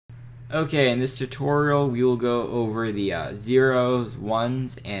Okay, in this tutorial we will go over the zeros,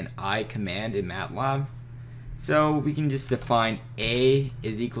 ones, and I command in MATLAB. So we can just define A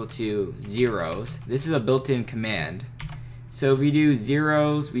is equal to zeros. This is a built-in command. So if we do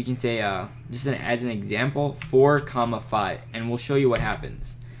zeros, we can say, as an example, 4, 5, and we'll show you what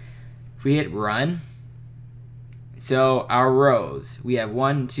happens. If we hit run, so our rows, we have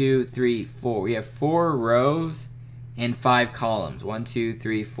 1, 2, 3, 4. We have 4 rows and 5 columns. 1, 2,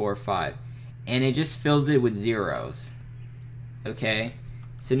 3, 4, 5. And it just fills it with zeros. Okay?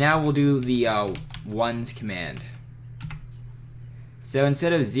 So now we'll do the ones command. So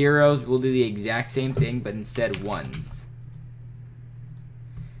instead of zeros, we'll do the exact same thing, but instead ones.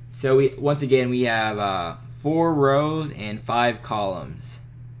 So once again, we have 4 rows and 5 columns.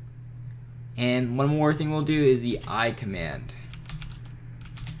 And one more thing we'll do is the I command.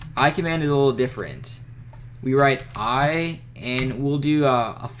 I command is a little different. We write I, and we'll do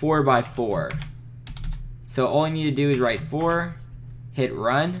a 4 by 4. So all you need to do is write 4, hit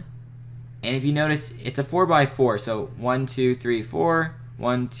run, and if you notice, it's a 4 by 4. So 1, 2, 3, 4,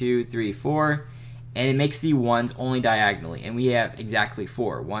 1, 2, 3, 4, and it makes the ones only diagonally, and we have exactly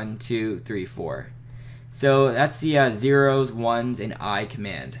 4. 1, 2, 3, 4. So that's the zeros, ones, and I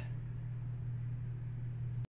command.